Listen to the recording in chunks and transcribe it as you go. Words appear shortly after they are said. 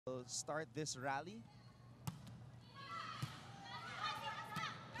will start this rally.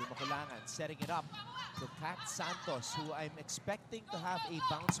 Makulangan setting it up to Kat Santos, who I'm expecting to have a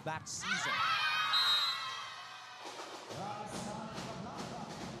bounce-back season.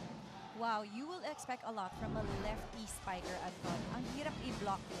 Wow, you will expect a lot from a lefty spiker at front. Ang hirap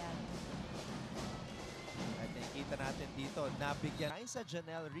i-block yan. At nakikita natin dito, nabigyan sa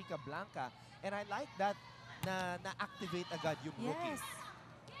Janelle Rica Blanca. And I like that na-activate agad yung rookie.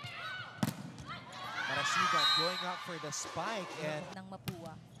 Marasigan going up for the spike. And ng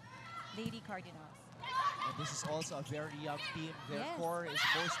Mapua Lady Cardinals. And this is also a very young team. Their Yes. core is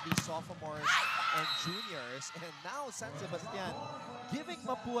mostly sophomores and juniors. And now San Sebastian giving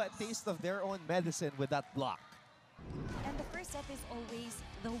Mapua a taste of their own medicine with that block. And the first set is always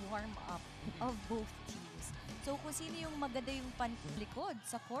the warm-up of both teams. So kung sino yung maganda yung panlikod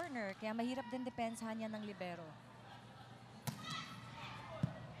sa corner, kaya mahirap din depensahan yan ng libero.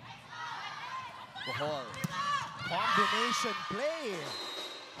 Bohol. Combination play.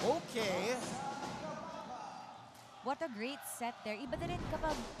 Okay. What a great set there. Iba na rin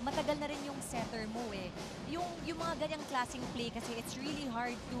kapag matagal na rin yung setter mo eh. Yung mga ganyang klaseng play kasi it's really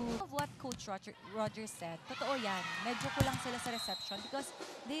hard to... Of what Coach Roger said, totoo yan. Medyo kulang sila sa reception because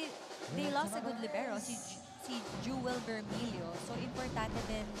they lost a good libero, si Jewel Vermilio. So importante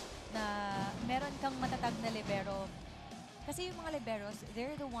din na meron kang matatag na libero. Kasi yung mga liberos,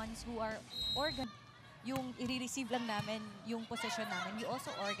 they're the ones who are yung i-receive lang namin yung position namin. You also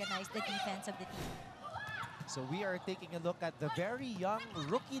organize the defense of the team. So we are taking a look at the very young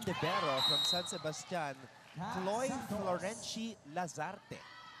rookie libero from San Sebastian, Chloe Florenci Lazarte.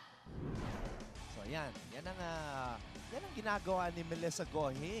 So yan ang ginagawa ni Melissa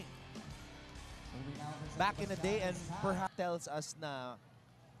Gohing back in the day, and perhaps tells us na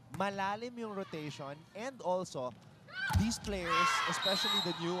malalim yung rotation, and also these players, especially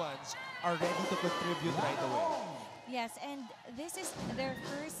the new ones, are ready to contribute right away. Yes, and this is their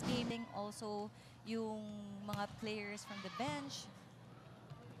first gaming also yung mga players from the bench.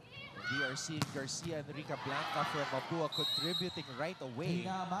 We are seeing Garcia and Rica Blanca from Mapua contributing right away.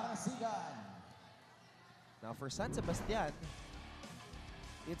 Now for San Sebastian,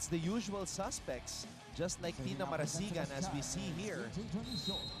 it's the usual suspects, just like Tina Marasigan as we see here.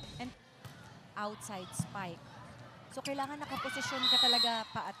 And outside spike. So kailangan nakaposisyon ka talaga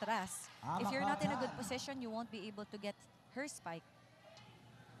paatras. If you're not in a good position, you won't be able to get her spike.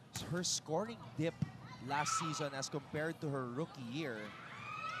 Her scoring dip last season as compared to her rookie year.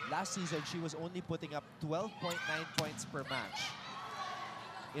 Last season, she was only putting up 12.9 points per match.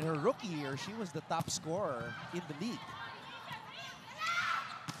 In her rookie year, she was the top scorer in the league.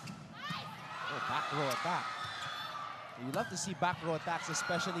 Oh, back row attack. You love to see back row attacks,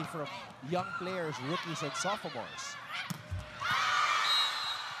 especially from young players, rookies, and sophomores.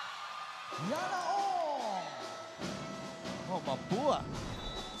 Oh, Mapua.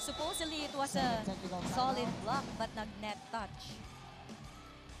 Supposedly, it was a solid block, but nag-net touch.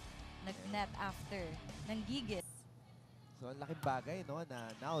 Nag-net after. Nanggigit. So, ang laking bagay, no,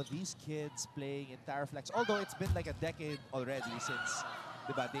 na now these kids playing in Taraflex, although it's been like a decade already since,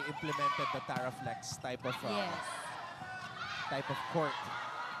 diba, they implemented the Taraflex type of court.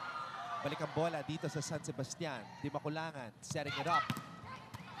 Balik ang bola dito sa San Sebastian. Di Makulangan, setting it up.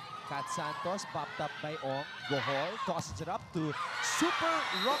 Kat Santos, popped up by Ong. Gohol tosses it up to Super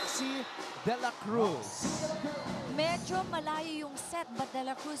Roxy De La Cruz. Medyo malayo yung set, but De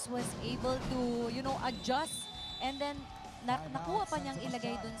La Cruz was able to, adjust. And then, nakuha pa niyang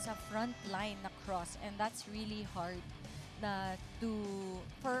ilagay dun sa front line na cross. And that's really hard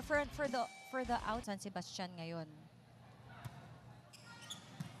for the out San Sebastian ngayon.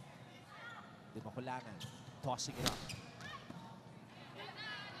 Di Makulangan, tossing it up.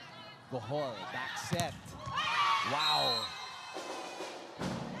 Gohol, back set. Wow.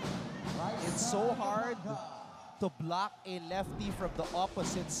 It's so hard to block a lefty from the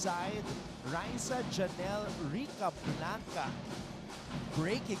opposite side. Raisa Janelle Rica Blanca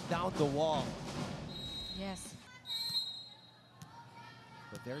breaking down the wall. Yes.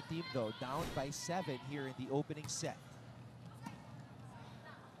 But their team, though, down by 7 here in the opening set.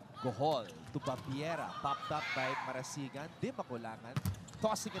 Gohol to Bapiera, popped up by Marasigan. Di Makulangan,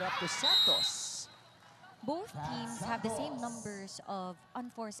 tossing it up to Santos. Both teams have the same numbers of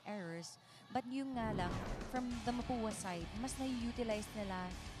unforced errors, but yung nga lang, from the Mapua side, mas na-utilize nila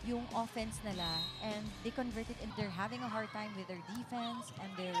yung offense nila, and they converted, and they're having a hard time with their defense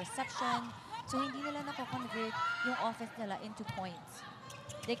and their reception. So hindi nila nako-convert yung offense nila into points.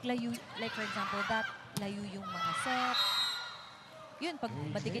 Like for example, that layo yung mga set. Yun, pag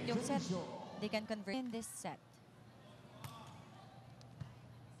madikit yung set, they can convert in this set.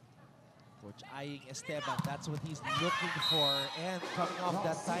 Coach eyeing Esteban. That's what he's looking for. And coming off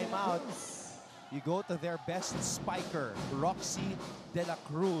that timeout, you go to their best spiker, Roxy De La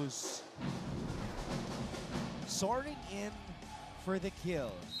Cruz. Soaring in for the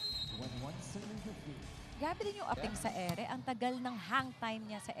kill. Grabe din yung upping sa ere. Ang tagal ng hang time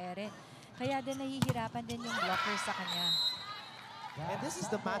niya sa ere. Kaya din nahihirapan din yung blockers sa kanya. And this is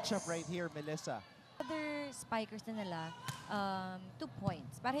the matchup right here, Melissa. Other spikers na nila, 2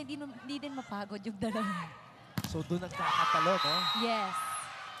 points. Para hindi din mapagod yung dalawa. So doon nagkakatalo, no? Yes.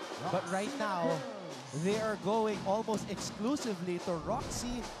 But right now, they are going almost exclusively to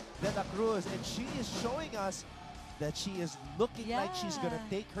Roxy De La Cruz. And she is showing us that she is looking like she's gonna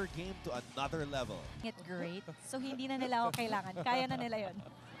take her game to another level. It's great. So hindi na nila ako kailangan. Kaya na nila yun.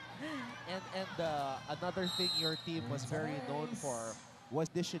 And another thing your team was very known for was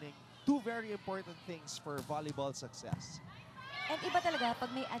auditioning two very important things for volleyball success. And iba talaga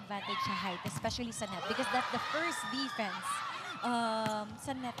pag may advantage sa height, especially sa net, because that's the first defense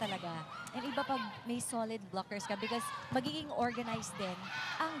sa net talaga. And iba pag may solid blockers ka because magiging organized din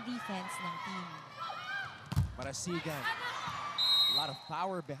ang defense ng team. Marasigan. A lot of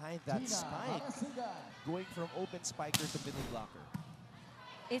power behind that spike. Going from open spiker to middle blocker.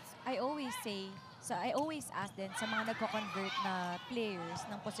 I always ask din sa mga nagko-convert na players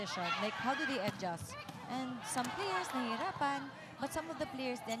ng position, like how do they adjust? And some players nahihirapan, but some of the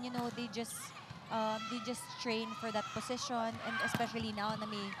players then, you know, they just train for that position, and especially now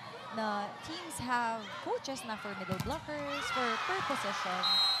na teams have coaches na for middle blockers, for per position.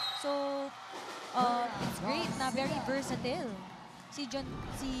 So, it's great na very versatile. Si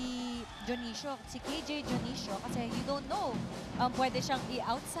Dionisio, si KJ Dionisio, kasi you don't know. Pwede siyang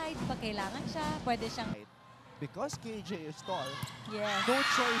i-outside pag kailangan siya. Pwede siyang... Because KJ is tall, yes, no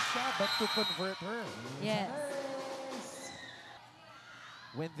choice siya but to convert her. Yes.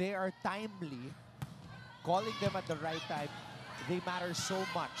 When they are timely, calling them at the right time, they matter so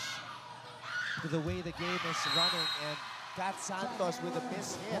much to the way the game is running. And Kat Santos with a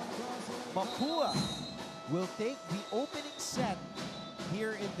miss hit. Mapua will take the opening set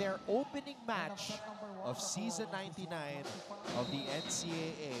here in their opening match of season 99 of the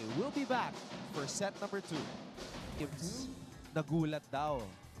NCAA. We'll be back for set number 2. Nagulat daw.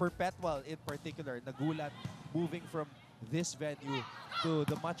 Perpetual in particular, nagulat moving from this venue to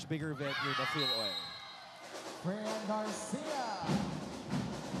the much bigger venue na Phil Oil.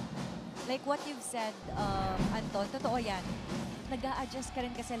 Like what you've said, Anton, totoo yan. Nag-a-adjust ka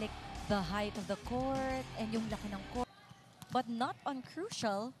rin kasi like the height of the court and yung laki ng court. But not on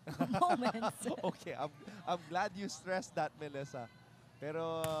crucial moments. Okay, I'm glad you stressed that, Melissa.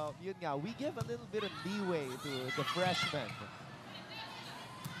 Pero yun nga, we give a little bit of leeway to the freshmen.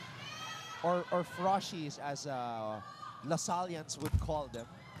 Or froshies, as Lasallians would call them.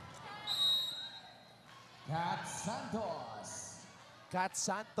 Kat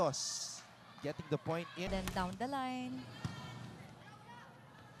Santos getting the point in. Then down the line,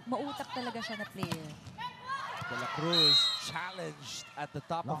 mautak talaga siya na player. De La Cruz challenged at the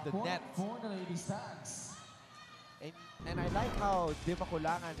top of the net. And I like how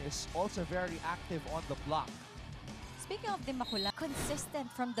Dimaculangan is also very active on the block. Speaking of Dimaculangan, consistent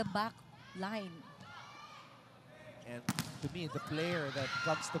from the back line. And to me, the player that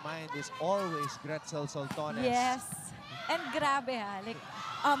comes to mind is always Gretzel Soltones. Yes. And grabe ha, like,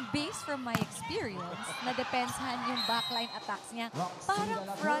 based from my experience, na-depensahan yung backline attacks niya. Parang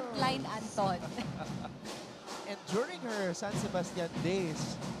frontline Anton. And during her San Sebastian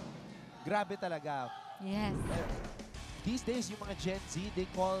days, grabe talaga. Yes. These days, yung mga Gen Z, they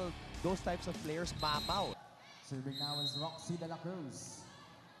call those types of players mamaw. Serving now is Roxy De La Cruz.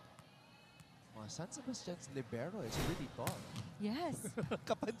 San Sebastian's libero is really tall. Yes.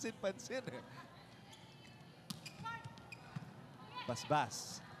 Kapansin-pansin eh.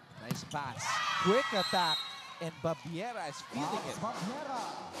 Basbas. Nice pass. Quick attack. And Babiera is feeling it. Babiera.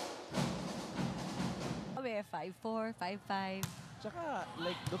 5'4", 5'5". Tsaka,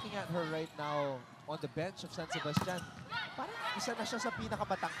 like, looking at her right now on the bench of San Sebastian, parang isa na siya sa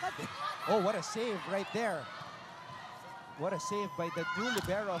pinakamatangkad eh. Oh, what a save right there. What a save by the new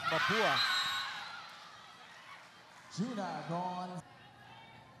libero of Mapua. Gina gone.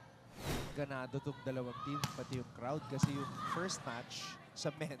 Ganado tong dalawang team, pati yung crowd. Kasi yung first match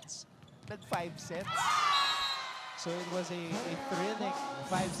sa men's, nag-5 sets. So it was a thrilling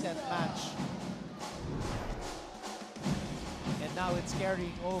 5-set match. And now it's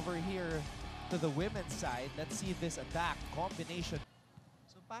carrying over here to the women's side. Let's see this attack combination.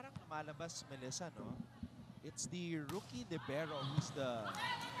 So parang lumalabas, Melissa, no? It's the rookie libero who's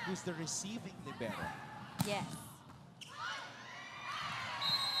the receiving libero. Yes.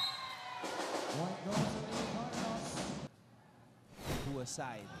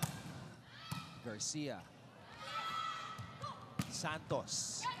 side. Garcia.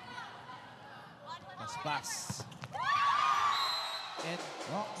 Santos. Paspas. And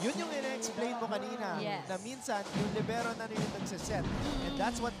yun yung ina-explain mo kanina. Yes. Na minsan, yung libero na yung nagsiset. And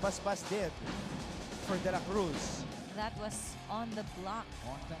that's what Paspas did for De La Cruz. That was on the block.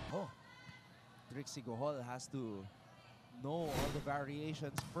 Oh. Trixie Gohol has to know all the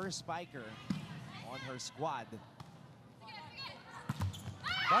variations per spiker on her squad.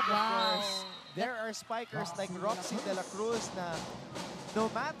 But of course, there are spikers like Roxy De La Cruz na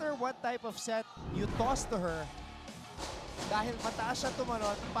no matter what type of set you toss to her, dahil mataas siya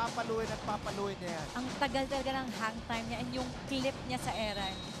tumalon, papaluin at papaluin niya yan. Ang tagal talaga ng hang time niya and yung clip niya sa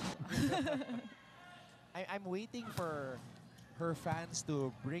Eran. I'm waiting for her fans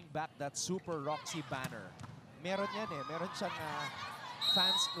to bring back that Super Roxy banner. Meron yan eh. Meron siyang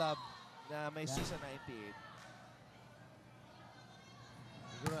fans club na may season 98.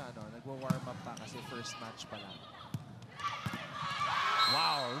 Siguro nagwa-warm up pa kasi first match pa lang.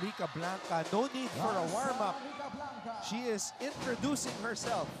 Wow, Rica Blanca, no need for a warm-up. She is introducing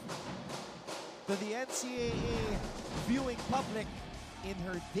herself to the NCAA viewing public in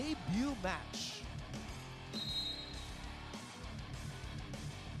her debut match.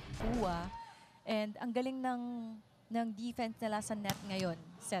 And ang galing ng defense nila sa net ngayon,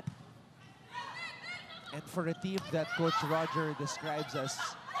 set. And for a team that Coach Roger describes as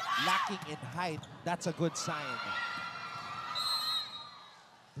lacking in height, that's a good sign.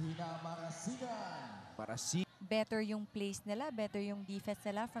 Better yung place nila, better yung defense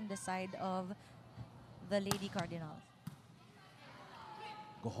nila from the side of the Lady Cardinals.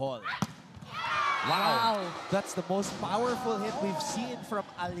 Gohol. Wow. That's the most powerful hit we've seen from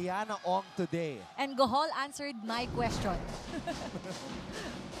Aliana Ong today. And Gohol answered my question.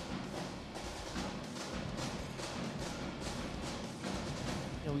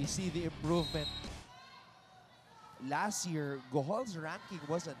 We see the improvement. Last year, Gohol's ranking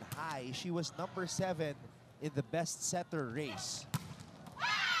wasn't high. She was number 7 in the best setter race.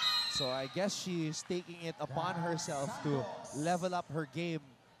 So I guess she's taking it upon herself to level up her game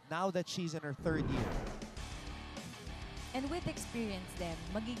now that she's in her 3rd year. And with experience then,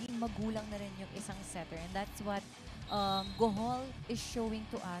 magiging magulang na rin yung isang setter. And that's what Gohol is showing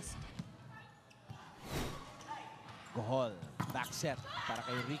to us. Gohol, back set para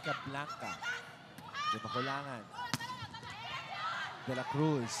kay Rica Blanca. Di makulangan. De La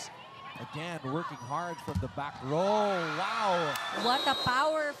Cruz, again, working hard from the back row. Wow! What a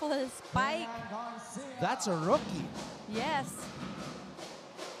powerful spike. That's a rookie. Yes.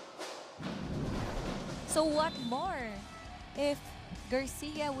 So what more if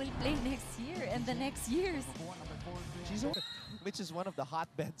Garcia will play next year and the next years? She's which is one of the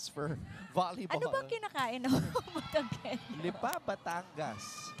hotbeds for volleyball. Ano bang kinakain ng Matagel? Lipa,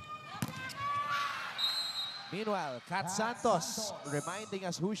 Batangas. Meanwhile, Kat Santos reminding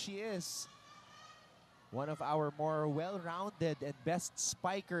us who she is. One of our more well-rounded and best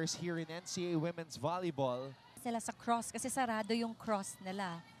spikers here in NCAA Women's Volleyball. Sila sa cross kasi sarado yung cross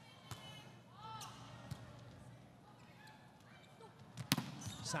nila.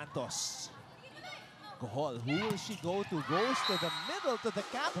 Santos. Gohol, who will she go to? Goes to the middle to the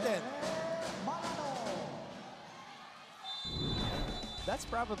captain. That's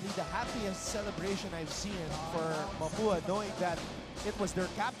probably the happiest celebration I've seen for Mapua, knowing that it was their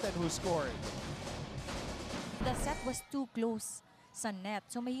captain who scored. The set was too close sa net.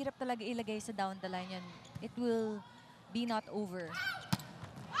 So mahirap talaga ilagay sa down the line yan. It will be not over.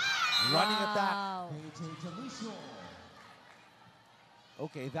 Running attack. Wow.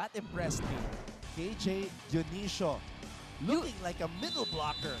 Okay, that impressed me. KJ Dionisio, looking like a middle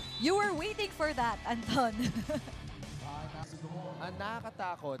blocker. You were waiting for that, Anton. Ang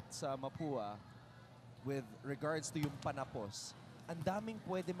nakakatakot sa Mapua with regards to yung panapos, ang daming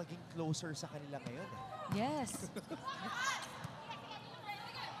pwede maging closer sa kanila ngayon. Yes.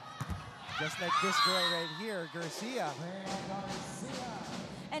 Just like this girl right here, Garcia.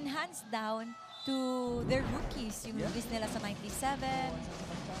 And hands down to their rookies. Yung rookies nila sa 97,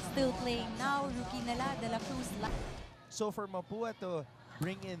 still playing now, rookie nila, De La Cruz. So for Mapua to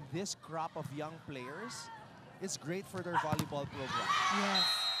bring in this crop of young players, it's great for their volleyball program. Yes.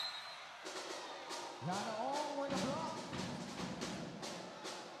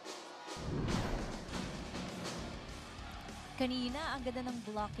 Kanina, ang ganda ng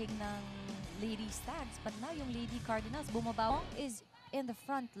blocking ng Lady Stags. But now, yung Lady Cardinals, bumabaw is in the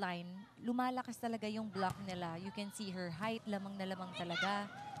front line. Lumalakas talaga yung block nila. You can see her height, lamang na lamang talaga.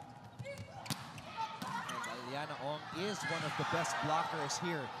 And Aliana Ong is one of the best blockers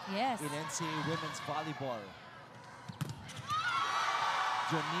here Yes. in NCAA Women's Volleyball.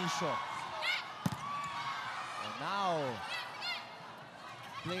 Dionisio. And now,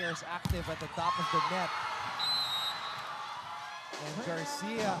 players active at the top of the net. And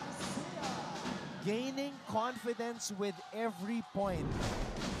Garcia gaining confidence with every point.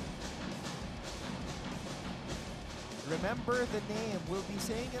 Remember the name. We'll be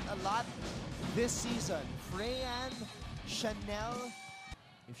saying it a lot this season. Freyan Chanel.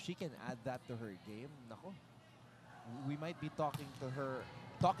 If she can add that to her game, nako, we might be talking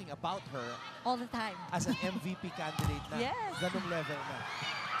about her All the time. as an MVP candidate na. Yes. Ganung level na.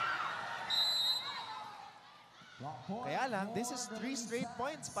 Kaya lang, this is 3 straight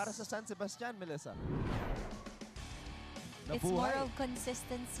points para sa San Sebastian, Melissa. It's more Nabuhay. of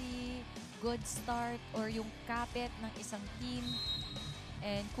consistency, good start, or yung kapit ng isang team.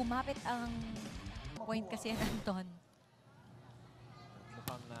 And kumapit ang point kasi yan, Anton.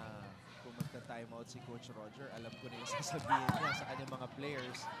 Mukhang kung magta-timeout si Coach Roger, alam ko na yung sasabihin niya sa kanyang mga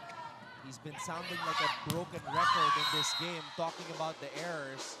players. He's been sounding like a broken record in this game, talking about the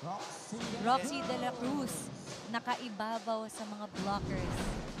errors. Roxy De La Cruz, nakaibabaw sa mga blockers.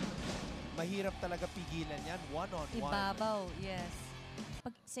 Mahirap talaga pigilan yan, one-on-one. Ibabaw, yes.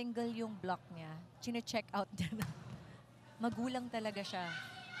 Pag single yung block niya, chine-check out niya na. Magulang talaga siya.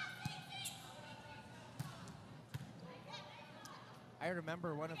 I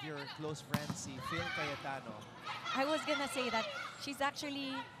remember one of your close friends, si Phil Cayetano. I was gonna say that she's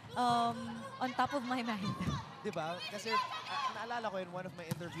actually on top of my mind. Diba? Kasi naalala ko in one of my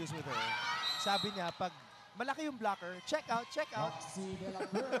interviews with her, sabi niya, pag malaki yung blocker, check out, check out.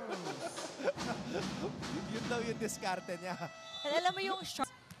 Yun daw yung diskarte niya. And alam mo yung short.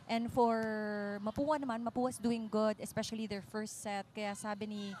 And for Mapua naman, Mapua's doing good, especially their first set. Kaya sabi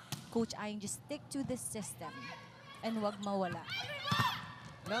ni Coach Aing, just stick to this system and wag mawala.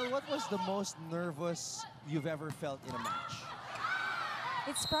 Mel, what was the most nervous you've ever felt in a match?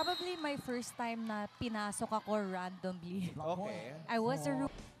 It's probably my first time na pinasok ako randomly. Okay. I was a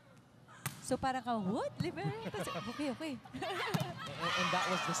rookie. So parang what? Okay. And that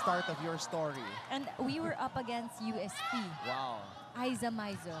was the start of your story. And we were up against USP. Wow. Aiza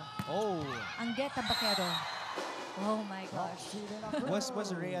Maizo. Oh. Angueta Baquero. Oh my gosh.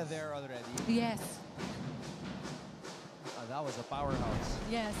 Was Rhea there already? Yes. Oh, that was a powerhouse.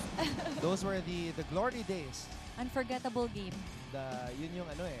 Yes. Those were the glory days. Unforgettable game. Yun yung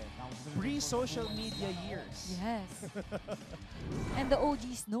pre-social media years. Yes. And the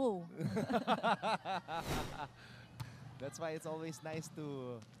OGs know. That's why it's always nice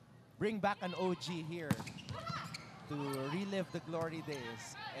to bring back an OG here to relive the glory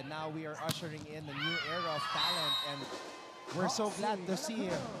days. And now we are ushering in a new era of talent, and we're so glad to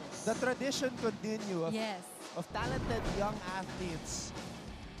see the tradition continue Yes. of talented young athletes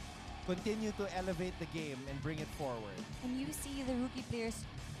continue to elevate the game and bring it forward. And you see the rookie players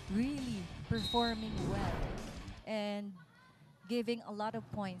really performing well and giving a lot of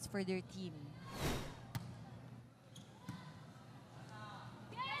points for their team.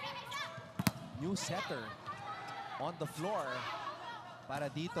 New setter on the floor para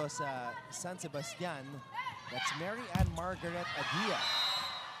dito sa San Sebastian. That's Mary Ann Margaret Adia,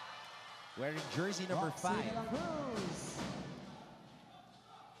 wearing jersey number 5.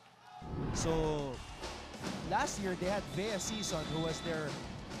 So, last year they had Vea Season, who was their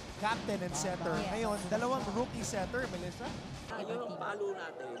captain and setter. Yes. Ngayon, dalawang rookie setter, Melissa. Yung palo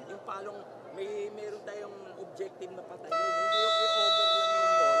natin, yung palong meron tayong objective na patayin. Hindi yung i-over lang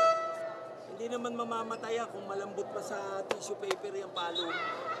yung bola. Hindi naman mamamatay kung malambot pa sa tissue paper yung palo.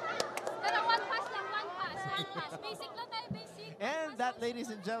 Pero one pass lang, one pass. Basic lang tayo, basic. And that,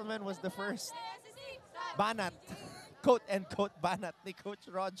 ladies and gentlemen, was the first banat, quote-and-quote banat ni Coach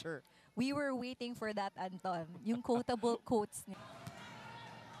Roger. We were waiting for that, Anton. Yung quotable quotes niya.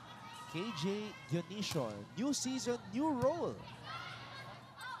 KJ Dionisio, new season, new role.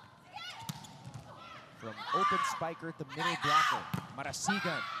 From open spiker to middle blocker,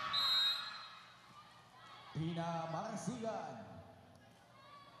 Marasigan. Tina Marasigan.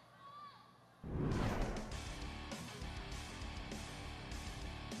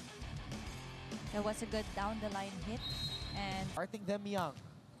 That was a good down-the-line hit. And Starting them young.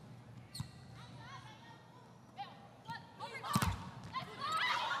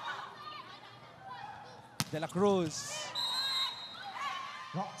 De La Cruz.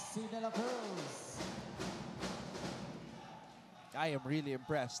 Roxy De La Cruz. I am really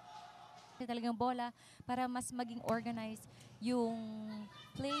impressed. talagang bola para mas maging organized yung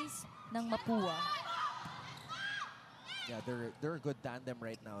plays ng Mapua. Yeah, they're a good tandem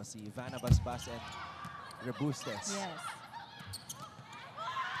right now. Si Vanna Basbas and Rebustes. Yes.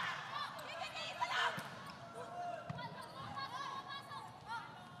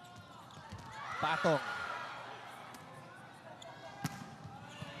 Patong.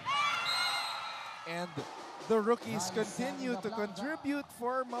 And the rookies continue to contribute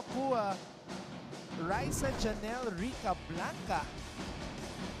for Mapua. Raisa Janelle Rica Blanca.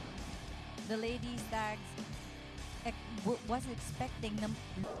 The Lady Stags was expecting them.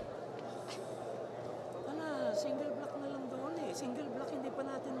 Wala, single block na lang doon eh. Single block, hindi pa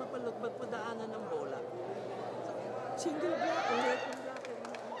natin mapalugbat padaanan ng bola. Single block, ulit yung block.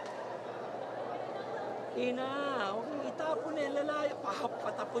 Ina, huwag mong itapon eh, lalaya.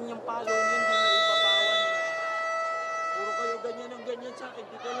 Patapon yung palo niyo, hindi mo ipabawan eh. Puro kayo ganyan ang ganyan sa akin.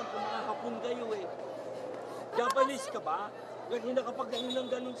 Di ko alam kung makahapon kayo eh. Japanese ka ba? Ganyan na kapag ganyan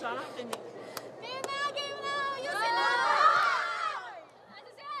ang ganun sa akin eh. Game na! Game na! Yun sila! Ano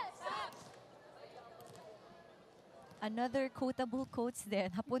sila? Stop! Another quotable quotes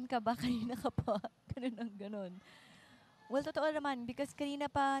din. Hapon ka ba? Kanina ka pa. Ganun ang ganun. Well, totoo naman because kanina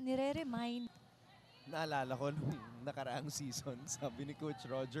pa nire-remind. Naalala ko nung nakaraang season, sabi ni Coach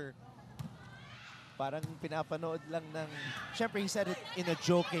Roger, parang pinapanood lang ng... Siyempre, he said it in a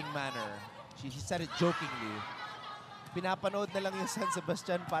joking manner. He said it jokingly. Pinapanood na lang yung San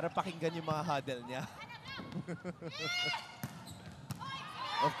Sebastian para pakinggan yung mga huddle niya.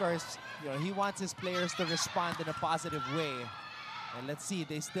 Of course, you know, he wants his players to respond in a positive way. And let's see,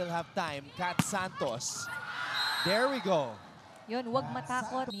 they still have time. Kat Santos. There we go. Yun, wag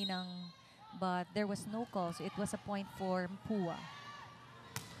matakot. But there was no call, so it was a point for Mapua.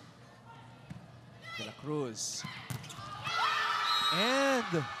 De La Cruz.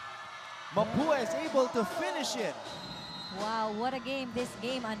 And Mapua is able to finish it. Wow, what a game this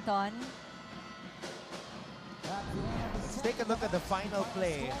game, Anton. Let's take a look at the final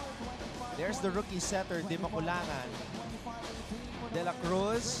play. There's the rookie setter, Di Makulangan. De La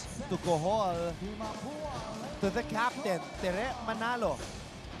Cruz to Cohol. To the captain, Tere Manalo.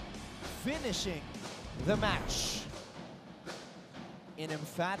 Finishing the match in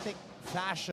emphatic fashion.